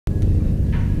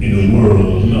in the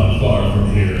world not far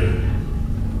from here.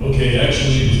 Okay,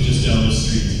 actually, it was just down the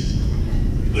street.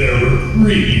 There were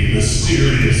 3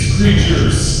 mysterious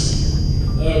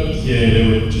creatures. Okay, they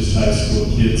were just high school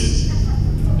kids.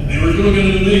 And they were going on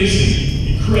an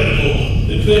amazing,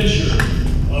 incredible adventure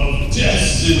of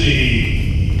destiny.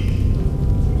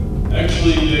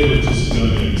 Actually, they were just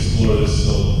going to explore this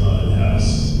old haunted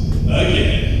house.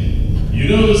 Again, you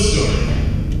know the story.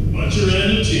 Bunch of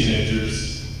random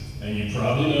teenagers, and you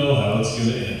probably know how it's going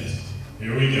to end.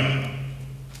 Here we go.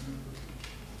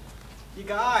 You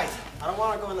guys, I don't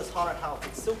want to go in this haunted house.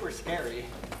 It's super scary.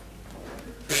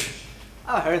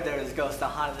 I heard there was ghosts that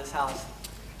haunted this house.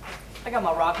 I got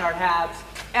my rock hard abs,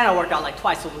 and I work out like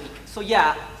twice a week. So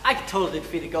yeah, I could totally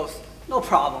defeat a ghost. No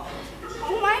problem.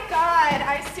 Oh my god,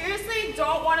 I seriously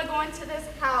don't want to go into this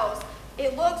house.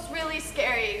 It looks really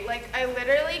scary. Like, I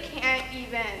literally can't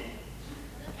even.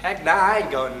 Heck nah, I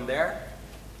ain't going in there.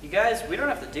 You guys, we don't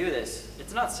have to do this.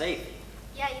 It's not safe.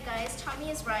 Yeah, you guys, Tommy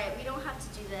is right. We don't have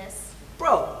to do this.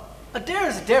 Bro, a dare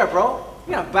is a dare, bro.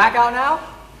 You gonna back out now?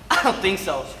 I don't think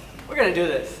so. We're gonna do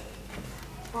this.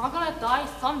 We're all gonna die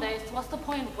someday, so what's the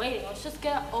point in waiting? Let's just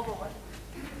get it over with.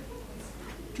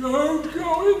 Don't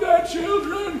go in there,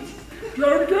 children!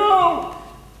 Don't go!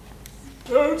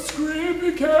 Don't scream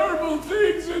the terrible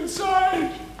things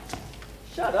inside!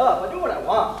 Shut up, I do what I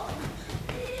want.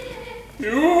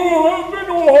 You have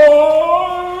been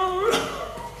warned!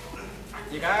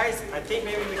 You guys, I think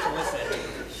maybe we should listen.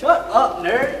 Shut up,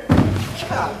 nerd.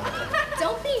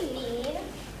 Don't be mean.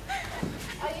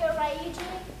 Are you alright, Eugene?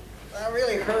 That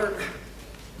really hurt.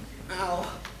 Ow,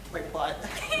 my butt.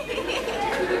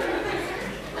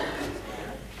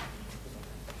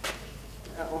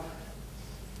 Ow.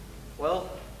 Well,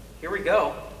 here we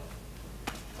go.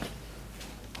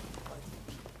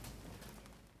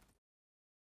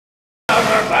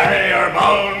 Bury your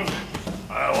bones.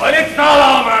 When it's all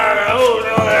over, who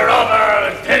knew they're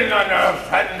over? Tin on your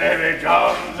friend David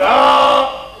Jones.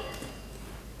 Oh!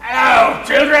 Hello,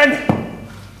 children.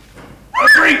 A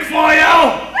drink for you.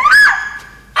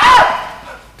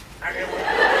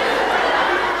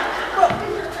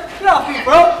 Get off me,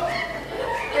 bro.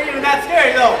 Ain't even that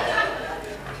scary, though.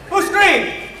 Who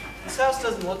screamed? This house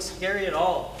doesn't look scary at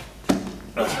all.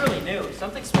 It's really new.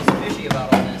 Something smells fishy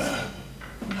about all this.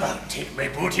 Take my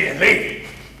booty and leave.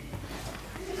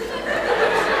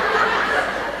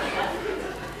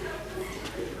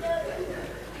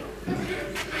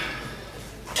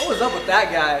 What was up with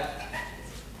that guy?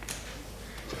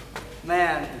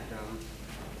 Man.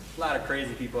 A lot of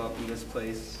crazy people up in this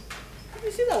place. Did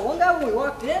you see that one guy when we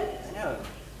walked in? I know.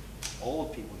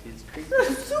 Old people, dude. It's crazy.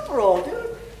 They're super old,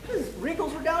 dude. His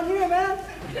wrinkles were down here, man.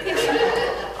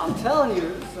 I'm telling you,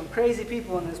 there's some crazy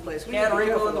people in this place. We had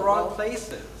wrinkles in the wrong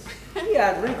places. We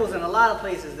had wrinkles in a lot of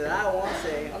places that I won't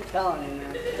say. I'm telling you,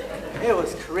 man. It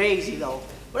was crazy, though.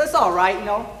 But it's all right, you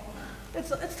know.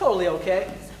 It's totally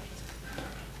okay.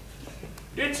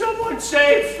 Did someone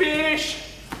say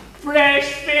fish?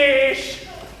 Fresh fish?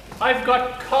 I've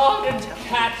got cod and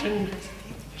cat and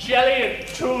jelly and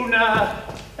tuna.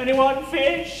 Anyone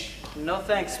fish? No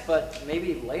thanks, but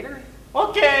maybe later?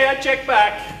 Okay, I check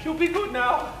back. You'll be good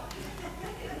now.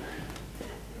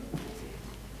 I'm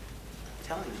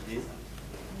telling you, dude.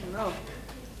 I don't know.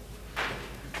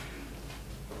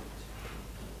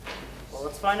 Well,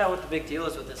 let's find out what the big deal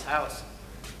is with this house.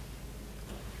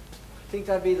 I think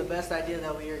that'd be the best idea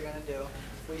that we are gonna do.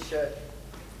 We should.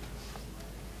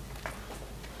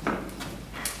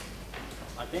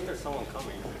 I think there's someone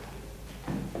coming.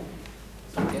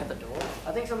 Somebody at the door?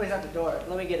 I think somebody's at the door.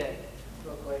 Let me get in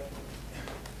real quick.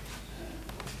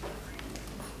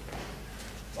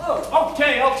 Whoa.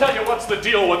 Okay, I'll tell you what's the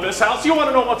deal with this house. You want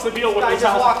to know what's the deal with this just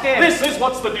house? walked in. This is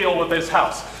what's the deal with this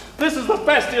house. This is the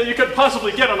best deal you could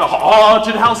possibly get on a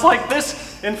haunted house like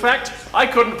this. In fact, I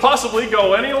couldn't possibly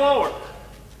go any lower.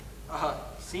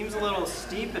 Seems a little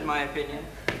steep in my opinion.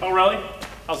 Oh, really?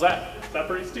 How's that? Is that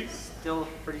pretty steep? Still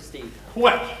pretty steep.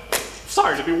 Well,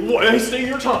 sorry to be wasting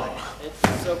your time.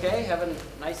 It's okay. Have a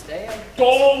nice day.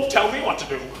 Don't tell me what to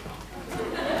do.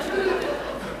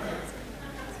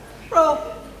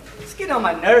 Bro, it's getting on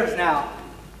my nerves now.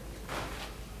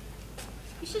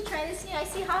 You should try this new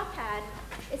icy hot pad.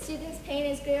 It soothes pain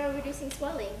and is great at reducing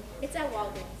swelling. It's at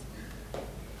Walgreens.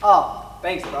 Oh,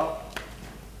 thanks, bro.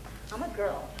 I'm a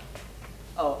girl.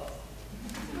 Oh.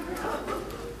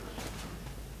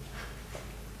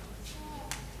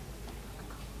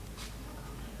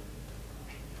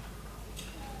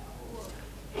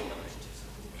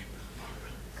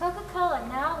 Coca-Cola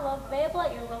now available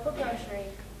at your local grocery.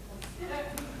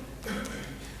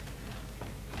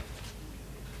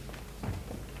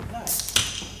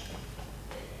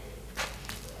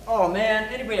 Oh man,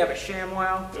 anybody have a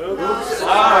ShamWow? Oops,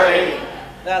 sorry.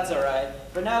 That's alright.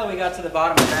 But now that we got to the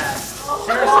bottom of that,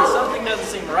 seriously, something doesn't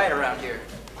seem right around here.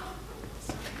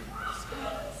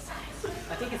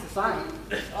 I think it's a sign.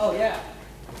 Oh, yeah.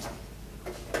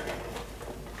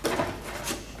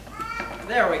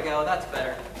 There we go, that's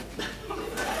better.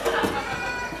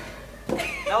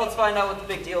 Now let's find out what the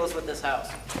big deal is with this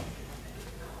house.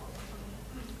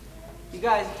 You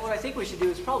guys, what I think we should do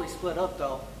is probably split up,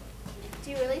 though. Do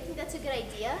you really think that's a good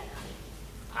idea?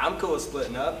 I'm cool with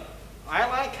splitting up. I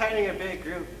like hiding in a big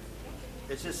group.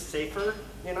 It's just safer,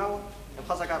 you know? And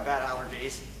plus I got bad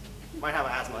allergies. Might have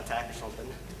an asthma attack or something.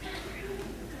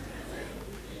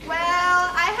 Well,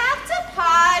 I have to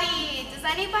potty. Does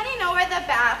anybody know where the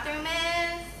bathroom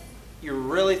is? You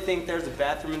really think there's a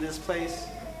bathroom in this place?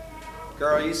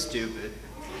 Girl, you stupid.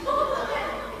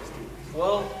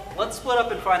 Well, let's split up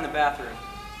and find the bathroom.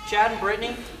 Chad and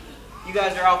Brittany, you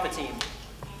guys are Alpha Team.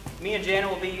 Me and Janet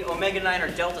will be Omega 9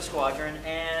 or Delta Squadron,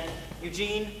 and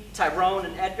Eugene, Tyrone,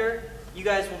 and Edgar, you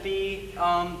guys will be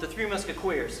the Three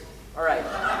Musketeers. All right,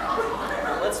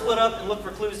 let's split up and look for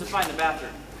clues to find the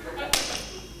bathroom.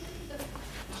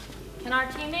 Can our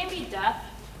team name be Death?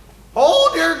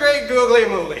 Hold your great googly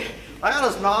moogly. That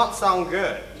does not sound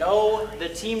good. No, the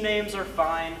team names are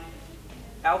fine.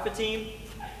 Alpha Team,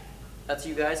 that's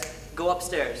you guys, go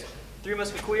upstairs. Three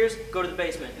Musketeers, go to the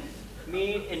basement.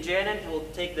 Me and Janet will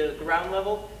take the ground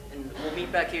level, and we'll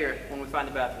meet back here when we find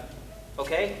the bathroom.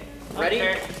 Okay? Ready?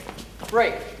 Okay.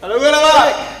 Break. Hello,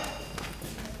 hello.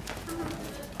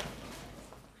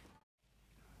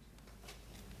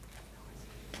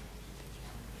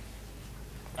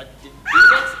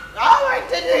 Oh,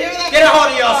 did you hear that? Get a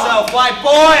hold of yourself, white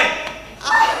boy!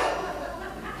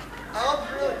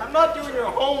 I'm not doing your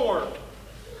homework.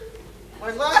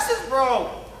 My glasses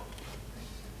broke.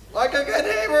 Like a good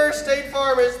neighbor, State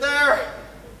Farm is there.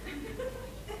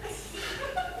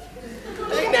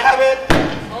 Hey, Nabbit.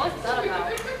 What's that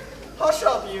about? Hush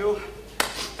up, you.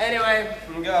 Anyway,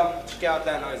 I'm gonna go check out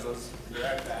that noiseless. Be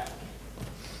right back.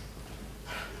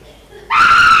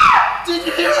 Did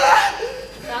you hear that?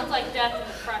 Sounds like death and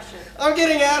depression. I'm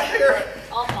getting out of here.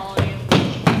 I'll follow you.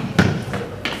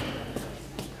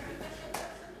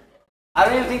 I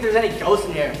don't even think there's any ghosts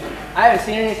in here. I haven't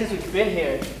seen any since we've been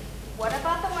here. What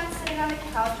about the one sitting on the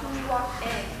couch when we walked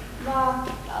in? Nah,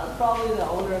 that was probably the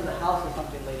owner of the house or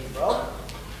something, lady, bro.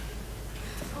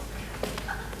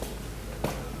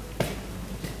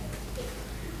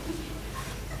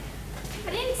 I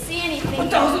didn't see anything.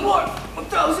 1001,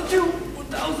 1002,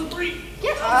 1003.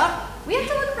 Get up. We have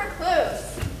to look for clues.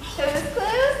 Clues,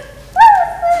 clues? Clues,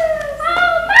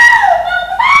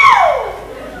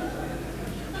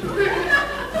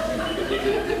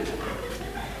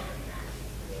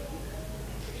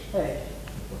 Hey,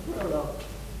 I don't know.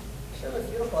 Sure looks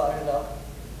beautiful out here, though.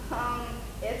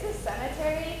 It's a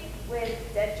cemetery with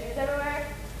dead trees everywhere,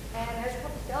 and there's a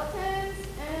couple skeletons,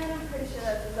 and I'm pretty sure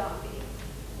that's a zombie.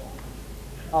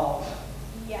 Oh.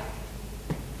 Yeah.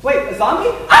 Wait, a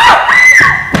zombie? Ah!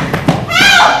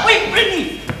 Ah! Wait,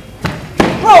 Brittany!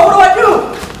 Bro, what do I do?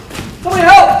 Somebody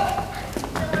help!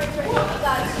 Don't worry, Brittany, we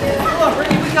got you. Come on,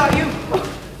 Brittany, we got you.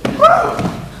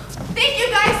 Thank you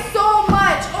guys so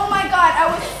much. Oh my god, I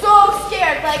was so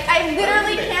scared. Like, I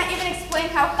literally can't even explain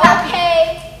how happy. Okay,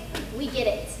 we get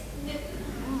it.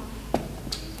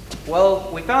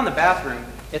 Well, we found the bathroom.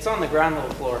 It's on the ground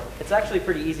level floor. It's actually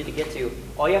pretty easy to get to.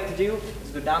 All you have to do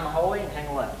is go down the hallway and hang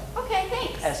a left. Okay,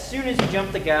 thanks. As soon as you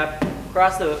jump the gap,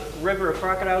 cross the river of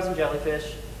crocodiles and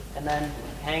jellyfish, and then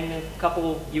hang a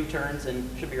couple U-turns and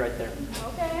should be right there.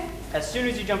 Okay. As soon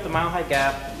as you jump the mile-high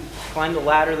gap, climb the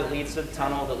ladder that leads to the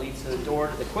tunnel, that leads to the door,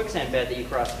 to the quicksand bed that you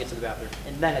cross to get to the bathroom.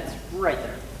 And then it's right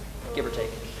there, give or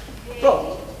take.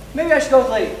 Bro, maybe I should go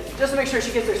with Lady, just to make sure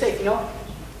she gets there safe, you know?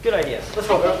 Good idea. Let's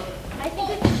go, bro. I think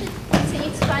we should continue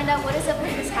to find out what is up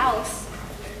with this house.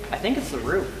 I think it's the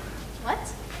roof. What?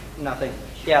 Nothing.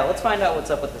 Yeah, let's find out what's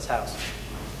up with this house.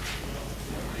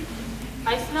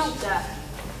 I smell death.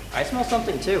 I smell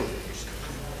something too.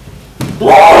 I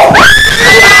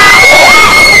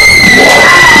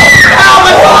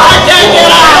think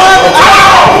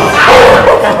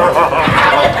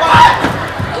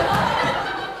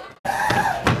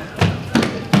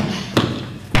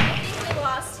we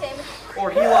lost him.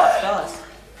 Or he lost us.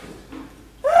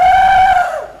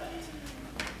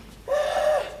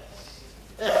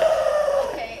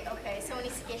 Okay, someone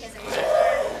needs to get his injector.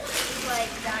 He's like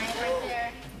dying right there.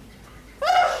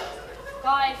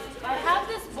 Guys, I have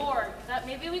this board that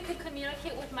maybe we could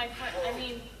communicate with my friend,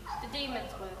 the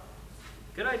demons with.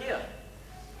 Good idea.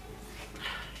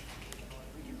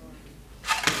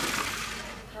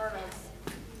 Turtles.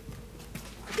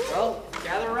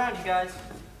 guys?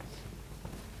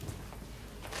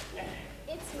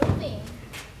 It's moving.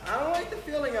 I don't like the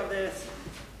feeling of this.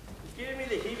 It's giving me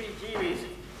the heebie-jeebies.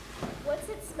 What's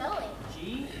it spelling?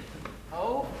 G-O-S-T?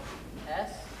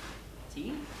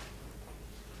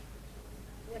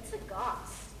 What's a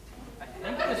ghost? I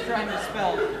think it was trying to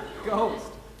spell ghost.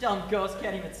 Dumb ghost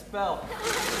can't even spell.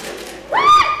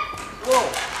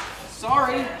 Whoa,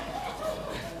 sorry.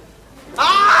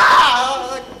 Ah!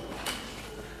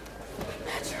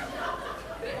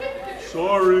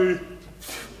 Sorry.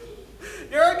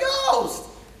 You're a ghost!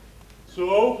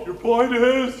 So, your point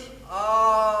is?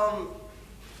 Well,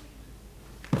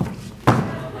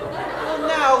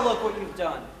 now look what you've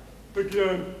done.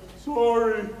 Again,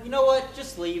 sorry. You know what?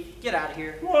 Just leave. Get out of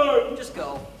here. What? Just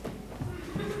go.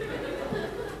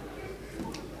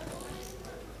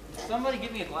 Somebody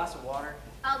give me a glass of water.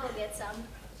 I'll go get some.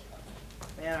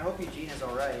 Man, I hope Eugene is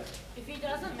all right. If he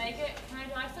doesn't make it, can I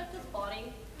dissect his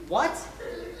body? What?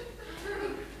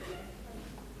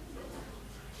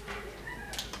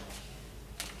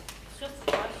 It's just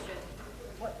a question.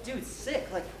 What? Dude's sick.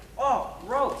 Like, oh,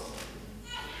 gross.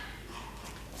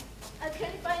 I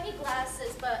couldn't find any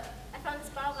glasses, but I found this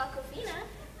bottle of Aquafina.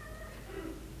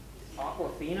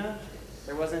 Aquafina?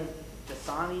 There wasn't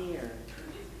Dasani or...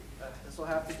 this will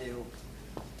have to do.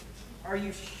 Are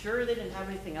you sure they didn't have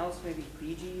anything else? Maybe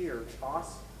Fiji or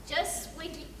Toss? Just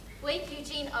wake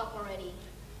Eugene up already.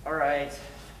 All right.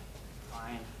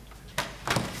 Fine.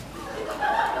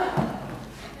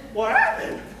 What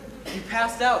happened? You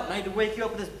passed out, and I had to wake you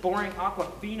up with this boring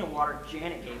Aquafina water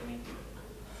Janet gave me.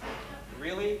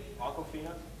 Really?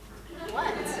 Aquafina?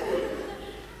 What?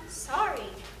 Sorry.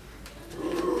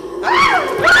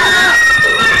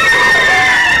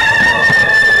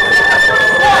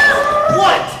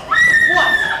 What?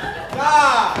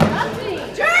 Ah! Nothing.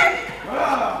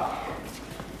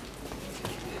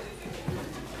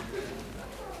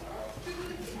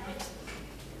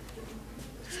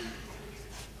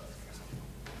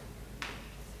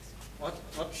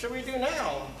 What should we do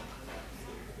now?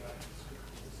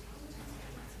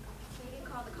 Maybe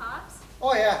call the cops?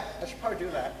 Oh yeah, I should probably do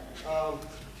that.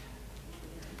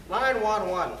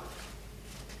 911.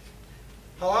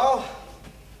 Hello?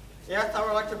 Yes, I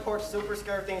would like to report super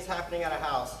scary things happening at a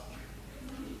house.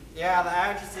 Yeah, the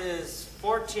address is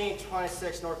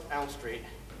 1426 North Elm Street.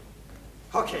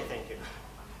 Okay, thank you.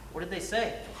 What did they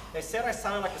say? They said I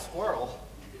sounded like a squirrel.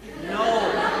 No.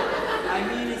 I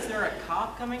mean, is there a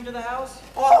cop coming to the house?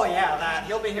 Oh yeah, that.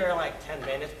 He'll be here in like 10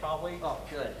 minutes probably. Oh,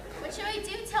 good. What should I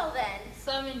do till then?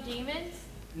 Summon demons?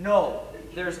 No,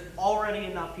 there's already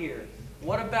enough here.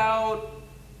 What about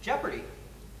Jeopardy?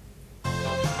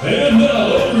 And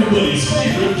now, everybody's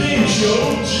favorite game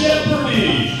show,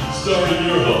 Jeopardy! Starring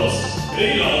your host,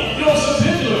 Adolf Joseph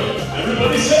Hitler.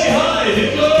 Everybody say hi,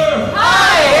 Hitler!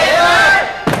 Hi, Hitler!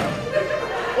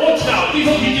 Und now,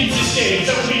 before we begin this game,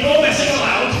 there will be no messing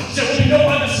around. There will be no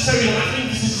unnecessary laughing.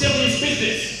 This is serious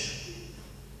business.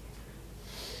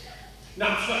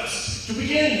 Now, first, to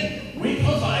begin, we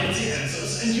provide the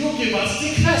answers and you give us the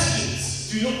questions.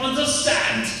 Do you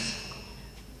understand?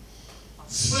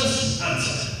 First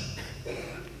answer.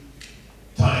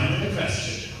 Time for the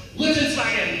question.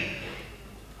 Littenswagen!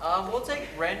 We'll take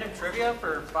random trivia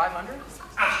for 500.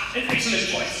 Ah, an excellent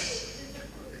choice.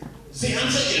 The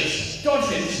answer is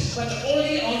dolphins, but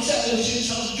only on the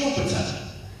oceans of Jupiter.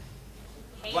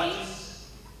 What?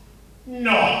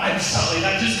 No, I'm sorry,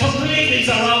 that is completely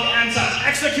the wrong answer.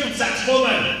 Execute that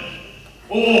woman!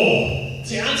 Oh,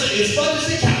 the answer is what is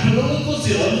the capital of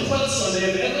Brazil on the 12th Sunday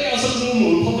of every other blue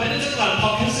moon, provided the ground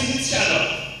pop can see its shadow.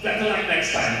 Better luck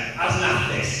next time, as not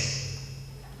this.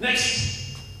 Next.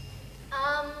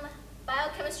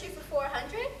 Biochemistry for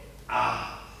 400?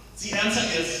 Ah, the answer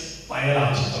is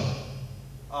biological.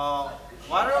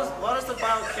 What is the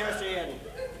biochemistry and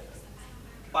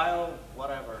bio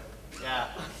whatever? Yeah.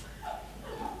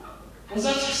 Was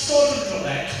that sort of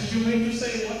correct? Did you mean to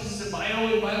say what is the bio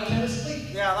in biochemistry?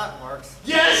 Yeah, that works.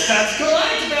 Yes, that's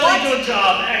correct! Very good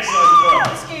job. Excellent work.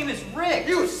 This game is rigged.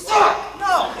 You suck!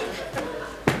 No!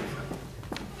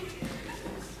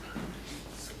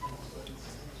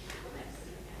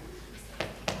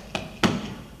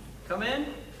 Come in.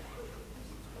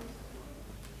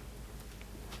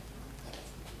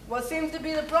 What seems to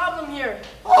be the problem here?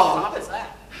 Oh, What is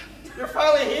that? you're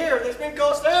finally here. There's been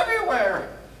ghosts everywhere.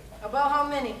 About how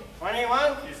many?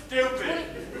 21? You stupid.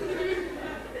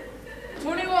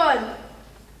 21.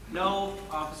 No,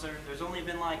 officer. There's only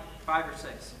been like 5 or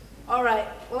 6. All right,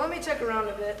 well, let me check around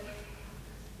a bit.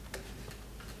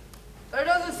 There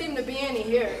doesn't seem to be any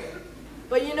here.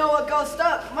 But you know what goes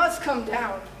up must come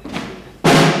down.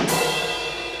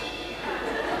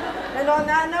 And on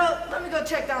that note, let me go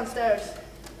check downstairs.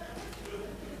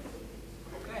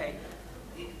 Okay.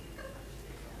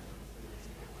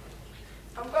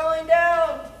 I'm going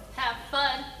down. Have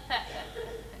fun.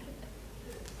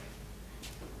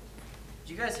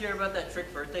 Did you guys hear about that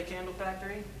trick birthday candle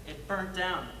factory? It burnt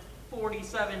down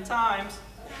 47 times.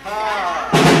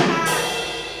 That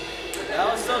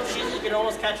was so cheesy you could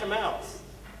almost catch a mouse.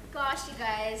 Gosh, you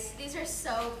guys, these are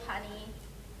so punny.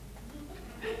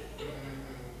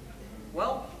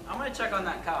 Well, I'm gonna check on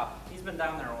that cop. He's been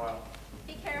down there a while.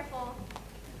 Be careful.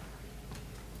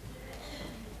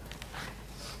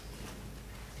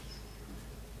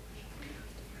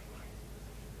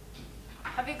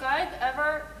 Have you guys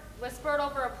ever whispered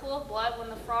over a pool of blood when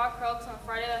the frog croaks on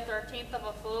Friday the 13th of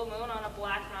a full moon on a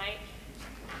black night?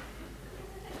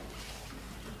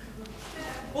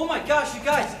 Oh my gosh, you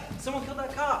guys! Someone killed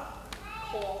that cop.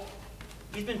 Cool.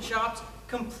 He's been chopped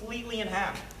completely in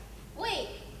half. Wait,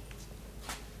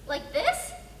 like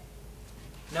this?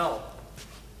 No,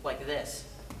 like this.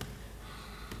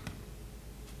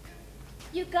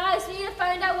 You guys, we need to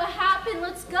find out what happened.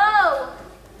 Let's go. All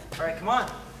right, come on.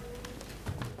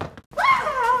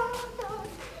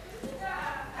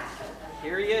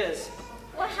 Here he is.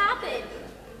 What happened?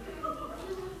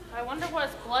 I wonder what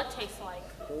his blood tastes like.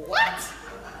 What?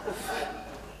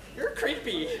 You're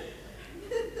creepy.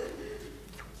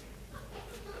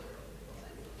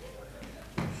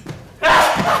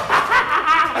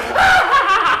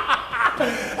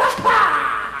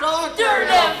 Dr.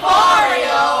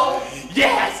 Nefario!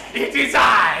 Yes, it is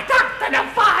I, Dr.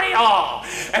 Nefario!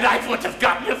 And I would have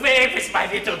gotten away with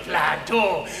my little plan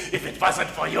too, if it wasn't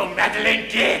for you meddling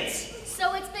kids.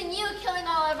 So it's been you killing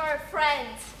all of our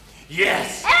friends.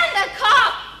 Yes. And the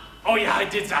cop! Oh yeah, I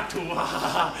did that too.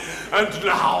 And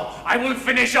now I will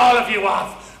finish all of you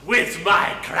off with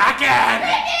my Kraken!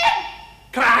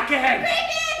 Kraken! Kraken!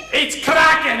 It's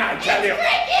Kraken, I tell you!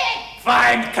 Kraken!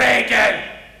 Find Kraken!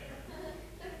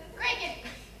 Kraken!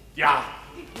 Yeah.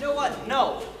 You know what?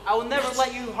 No, I will never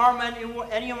let you harm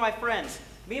any of my friends.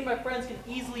 Me and my friends can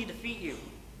easily defeat you.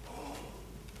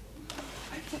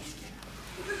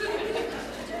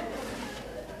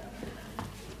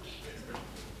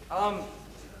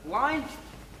 Line?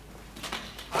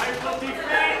 I will defeat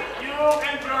you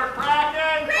and your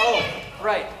Kraken! Oh,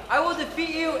 right. I will defeat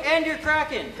you and your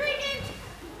Kraken. Kraken!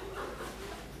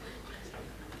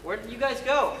 Where did you guys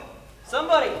go?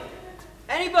 Somebody!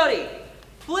 Anybody!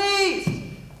 Please!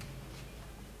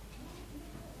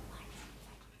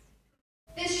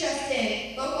 This just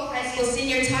in, local high school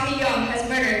senior Tommy Young has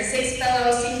murdered 6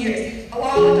 fellow seniors,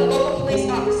 along with the local police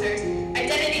officers.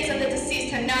 Identities of the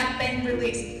deceased have not been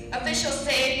released. Officials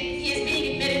say he is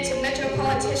being admitted to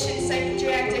Metropolitan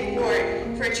Psychiatric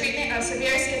Ward for treatment of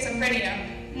severe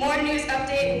schizophrenia. More news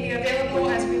update will be available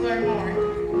as we learn more.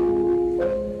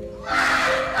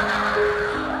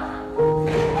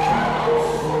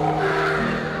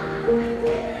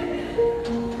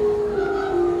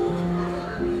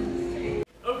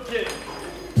 Okay.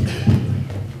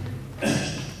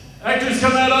 Actors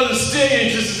come out on the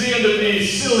stage. This is the end of the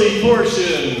silly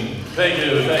portion. Thank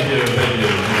you, thank you, thank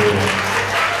you.